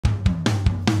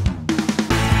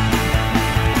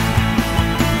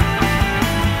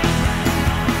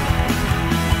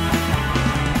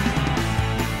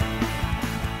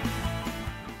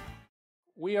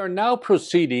We are now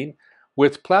proceeding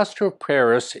with plaster of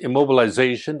Paris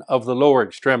immobilization of the lower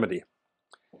extremity.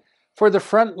 For the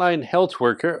frontline health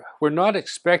worker, we're not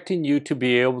expecting you to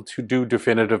be able to do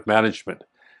definitive management,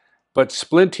 but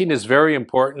splinting is very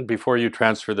important before you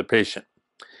transfer the patient.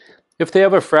 If they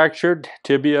have a fractured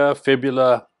tibia,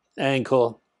 fibula,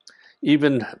 ankle,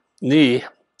 even knee,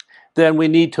 then we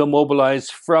need to immobilize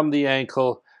from the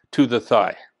ankle to the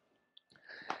thigh.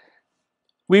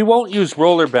 We won't use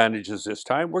roller bandages this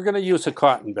time. We're going to use a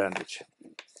cotton bandage.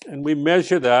 And we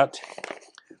measure that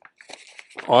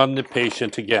on the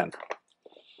patient again.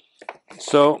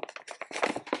 So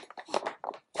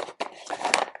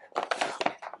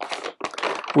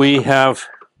we have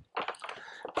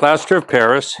plaster of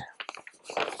Paris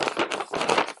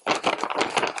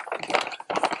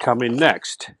coming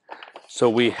next. So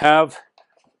we have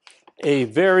a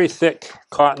very thick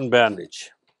cotton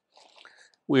bandage.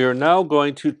 We are now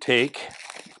going to take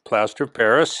plaster of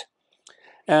Paris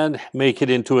and make it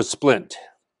into a splint.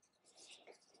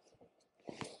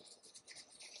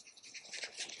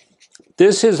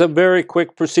 This is a very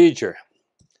quick procedure.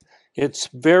 It's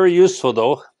very useful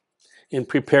though in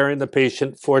preparing the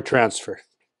patient for transfer.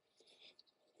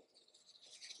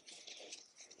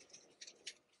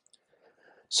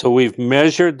 So we've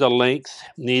measured the length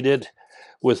needed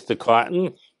with the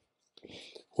cotton.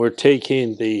 We're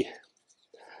taking the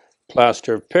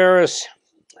plaster of Paris,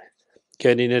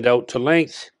 getting it out to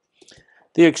length.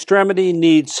 The extremity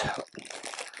needs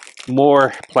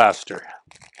more plaster,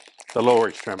 the lower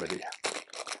extremity.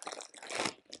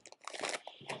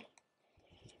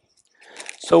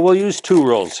 So we'll use 2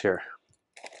 rolls here.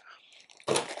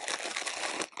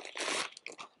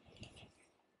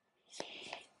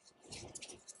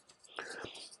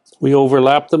 We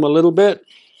overlap them a little bit.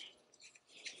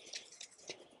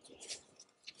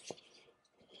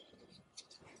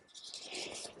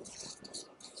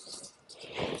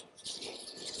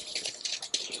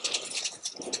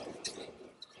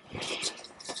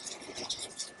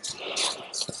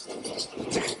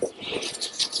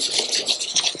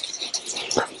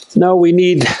 Now we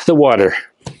need the water.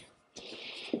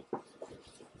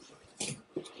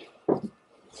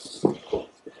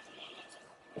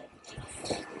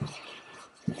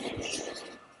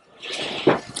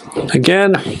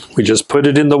 Again, we just put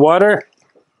it in the water.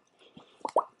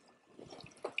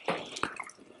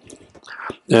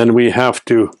 And we have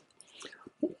to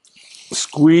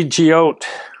squeegee out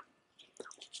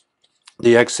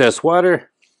the excess water.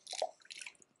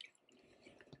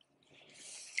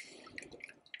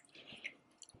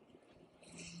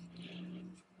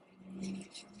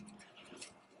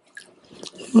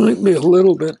 Might be a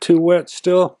little bit too wet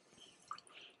still.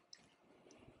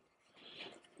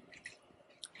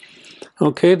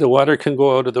 Okay, the water can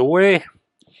go out of the way.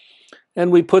 And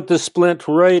we put the splint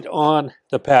right on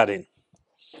the padding.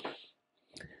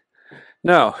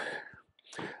 Now,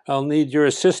 I'll need your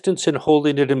assistance in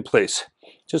holding it in place.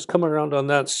 Just come around on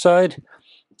that side.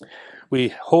 We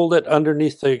hold it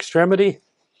underneath the extremity.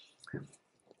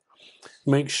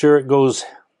 Make sure it goes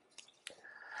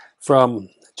from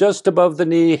just above the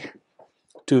knee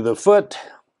to the foot.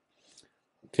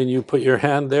 Can you put your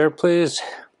hand there, please?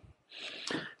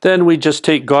 Then we just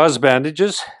take gauze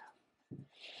bandages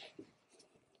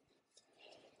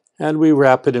and we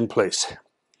wrap it in place.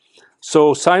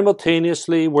 So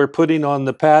simultaneously, we're putting on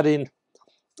the padding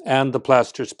and the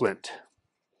plaster splint.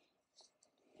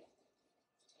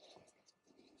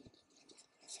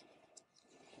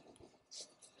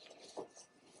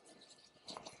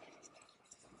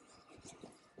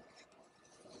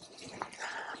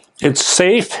 It's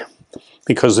safe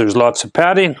because there's lots of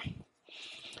padding.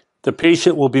 The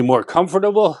patient will be more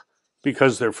comfortable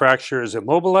because their fracture is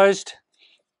immobilized.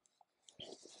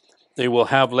 They will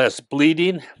have less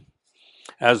bleeding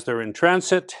as they're in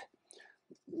transit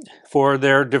for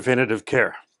their definitive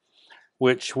care,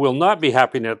 which will not be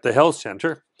happening at the health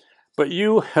center, but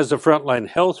you as a frontline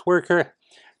health worker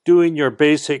doing your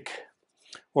basic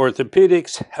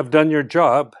orthopedics have done your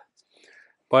job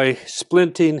by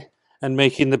splinting and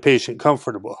making the patient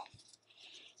comfortable.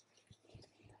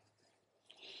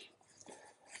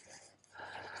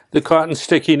 The cotton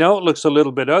sticking out looks a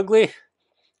little bit ugly.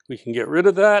 We can get rid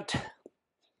of that.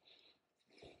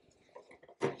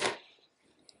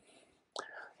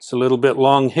 It's a little bit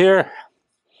long here.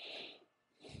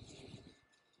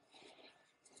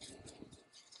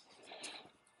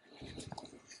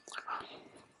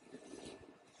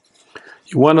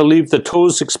 You want to leave the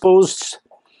toes exposed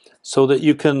so that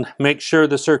you can make sure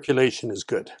the circulation is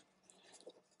good.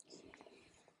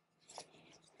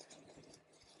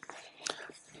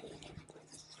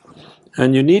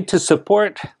 And you need to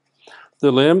support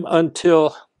the limb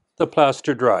until the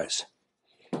plaster dries.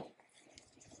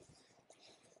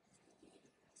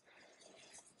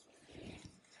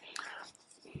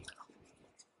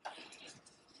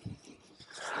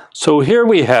 So here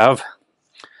we have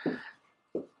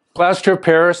plaster of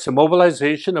Paris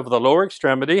immobilization of the lower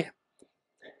extremity.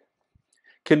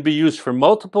 Can be used for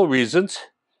multiple reasons,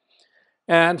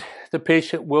 and the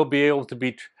patient will be able to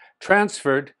be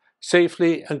transferred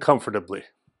safely and comfortably.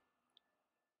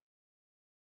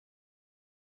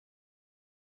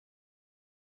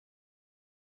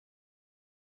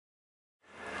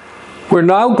 We're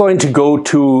now going to go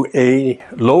to a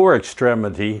lower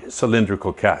extremity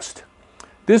cylindrical cast.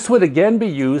 This would again be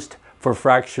used for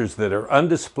fractures that are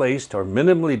undisplaced or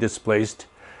minimally displaced,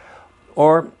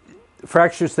 or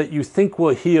fractures that you think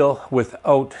will heal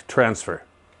without transfer.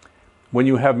 When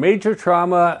you have major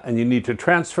trauma and you need to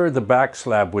transfer, the back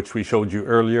slab, which we showed you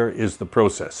earlier, is the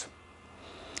process.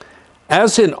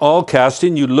 As in all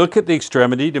casting, you look at the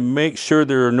extremity to make sure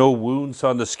there are no wounds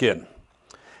on the skin,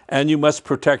 and you must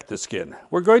protect the skin.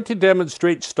 We're going to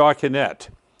demonstrate stockinette.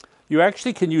 You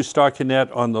actually can use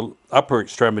stockinette on the upper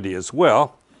extremity as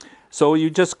well. So you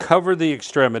just cover the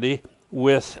extremity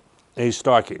with a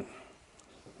stocking.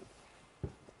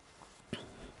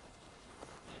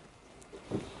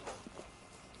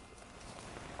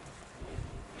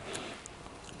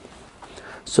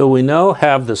 So we now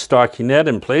have the stockinette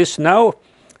in place. Now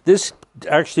this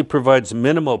actually provides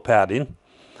minimal padding.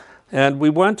 And we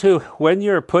want to, when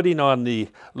you're putting on the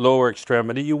lower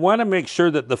extremity, you want to make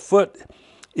sure that the foot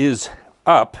is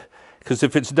up, because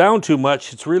if it's down too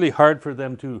much, it's really hard for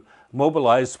them to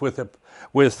mobilize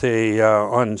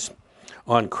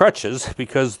on crutches,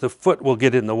 because the foot will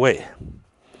get in the way.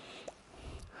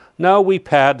 Now we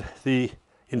pad the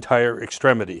entire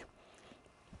extremity.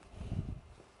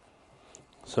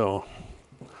 So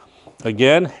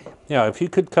again, yeah, if you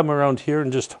could come around here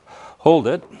and just hold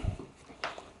it,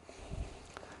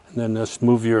 and then just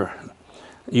move you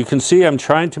can see I'm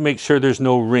trying to make sure there's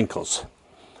no wrinkles,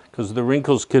 because the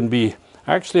wrinkles can be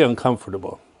actually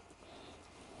uncomfortable.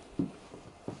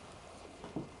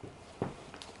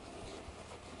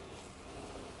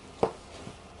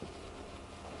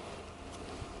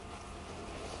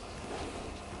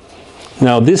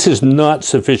 Now this is not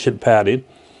sufficient padding.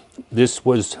 This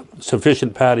was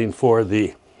sufficient padding for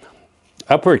the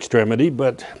upper extremity,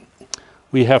 but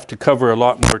we have to cover a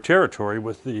lot more territory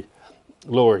with the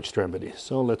lower extremity.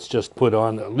 So let's just put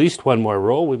on at least one more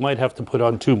roll. We might have to put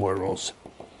on 2 more rolls.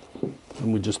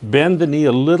 And we just bend the knee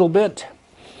a little bit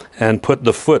and put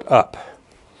the foot up.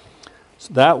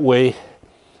 So that way,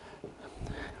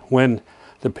 when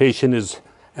the patient is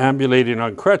ambulating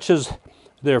on crutches,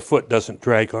 their foot doesn't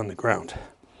drag on the ground.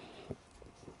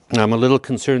 I'm a little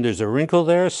concerned there's a wrinkle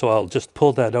there, so I'll just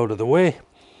pull that out of the way.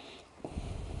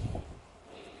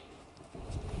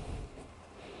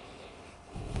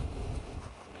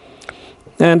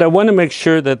 And I want to make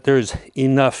sure that there's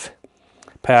enough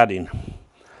padding.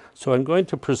 So I'm going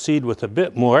to proceed with a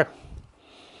bit more.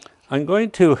 I'm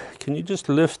going to, can you just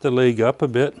lift the leg up a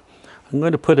bit? I'm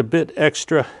going to put a bit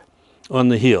extra on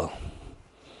the heel,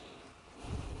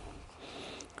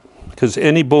 because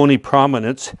any bony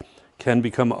prominence can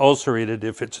become ulcerated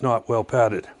if it's not well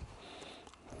padded.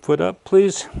 Foot up,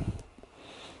 please.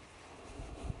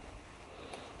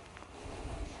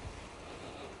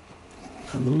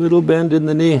 A little bend in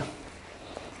the knee.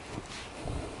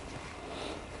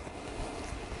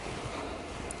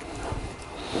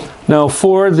 Now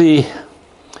for the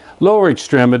lower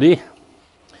extremity,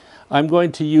 I'm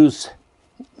going to use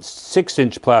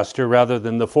 6-inch plaster rather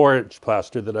than the 4-inch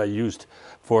plaster that I used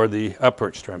for the upper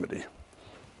extremity.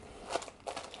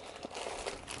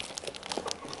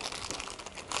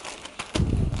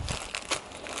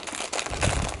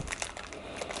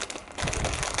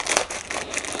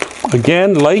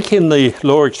 Again, like in the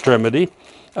lower extremity,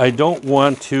 I don't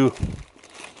want to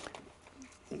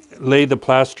lay the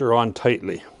plaster on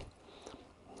tightly.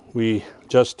 We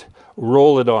just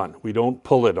roll it on. We don't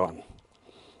pull it on.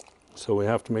 So we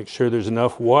have to make sure there's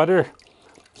enough water.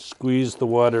 Squeeze the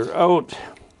water out.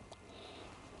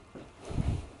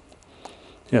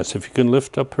 Yes, if you can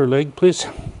lift up her leg, please.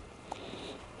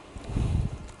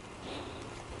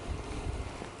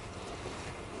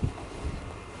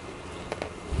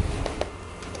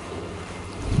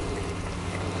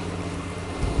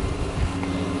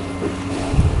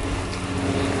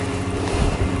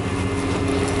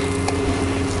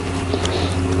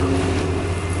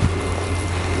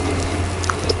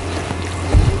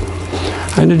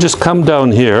 And just come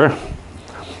down here.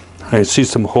 I see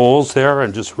some holes there.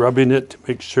 I'm just rubbing it to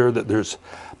make sure that there's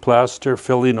plaster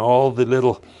filling all the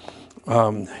little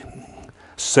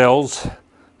cells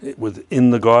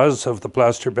within the gauze of the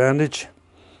plaster bandage.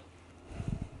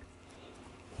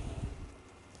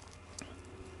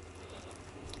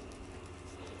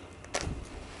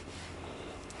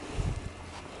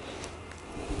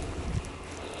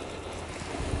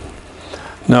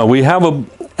 Now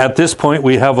at this point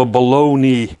we have a below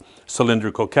knee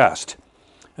cylindrical cast,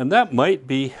 and that might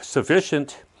be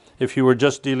sufficient if you were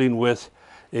just dealing with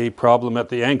a problem at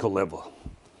the ankle level.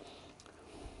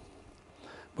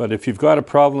 But if you've got a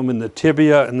problem in the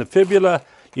tibia and the fibula,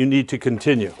 you need to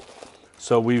continue.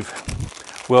 So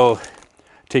we'll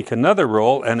take another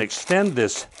roll and extend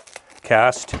this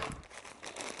cast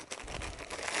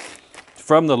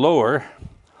from the lower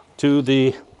to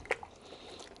the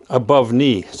above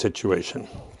knee situation.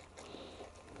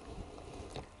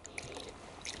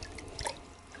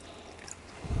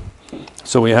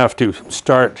 So we have to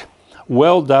start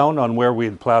well down on where we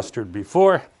had plastered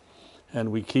before, and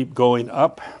we keep going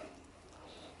up.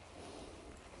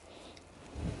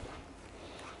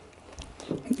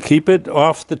 Keep it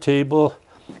off the table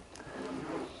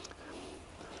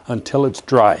until it's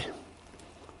dry.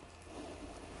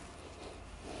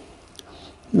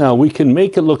 Now we can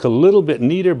make it look a little bit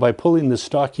neater by pulling the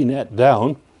stockinette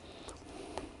down.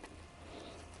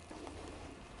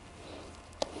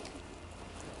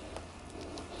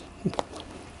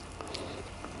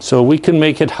 So we can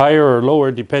make it higher or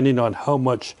lower depending on how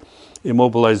much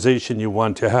immobilization you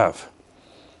want to have.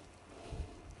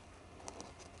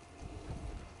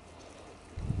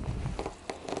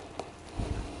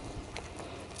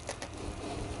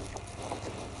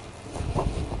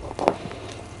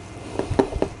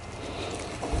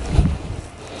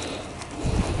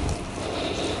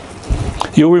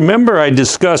 You'll remember I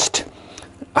discussed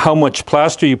how much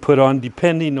plaster you put on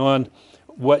depending on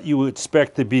what you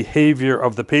expect the behavior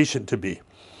of the patient to be.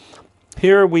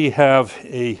 Here we have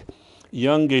a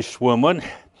youngish woman,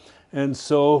 and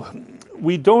so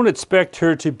we don't expect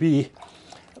her to be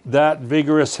that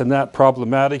vigorous and that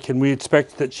problematic, and we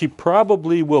expect that she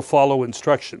probably will follow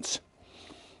instructions.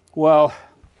 Well,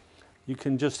 you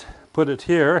can just put it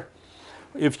here.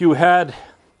 If you had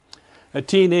a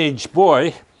teenage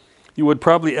boy, you would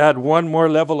probably add one more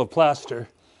level of plaster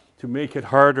to make it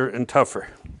harder and tougher.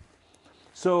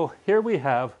 So here we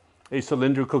have a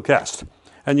cylindrical cast,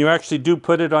 and you actually do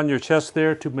put it on your chest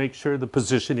there to make sure the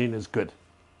positioning is good.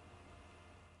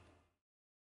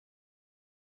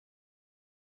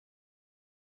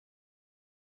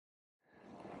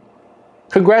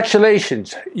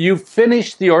 Congratulations, you've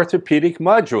finished the orthopedic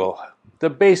module, the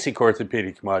basic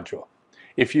orthopedic module.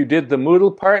 If you did the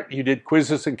Moodle part, you did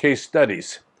quizzes and case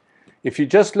studies. If you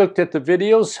just looked at the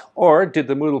videos or did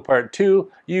the Moodle Part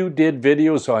 2, you did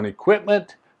videos on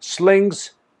equipment,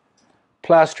 slings,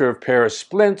 plaster of Paris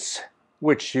splints,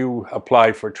 which you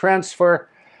apply for transfer,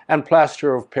 and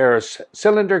plaster of Paris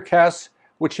cylinder casts,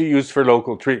 which you use for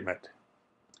local treatment.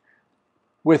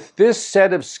 With this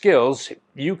set of skills,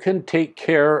 you can take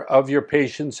care of your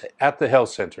patients at the health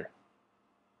center.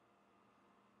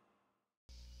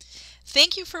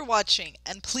 Thank you for watching,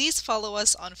 and please follow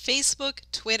us on Facebook,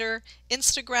 Twitter,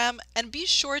 Instagram, and be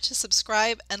sure to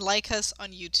subscribe and like us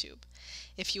on YouTube.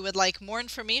 If you would like more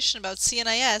information about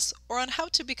CNIS or on how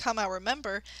to become our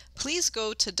member, please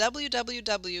go to www.cnis.ca.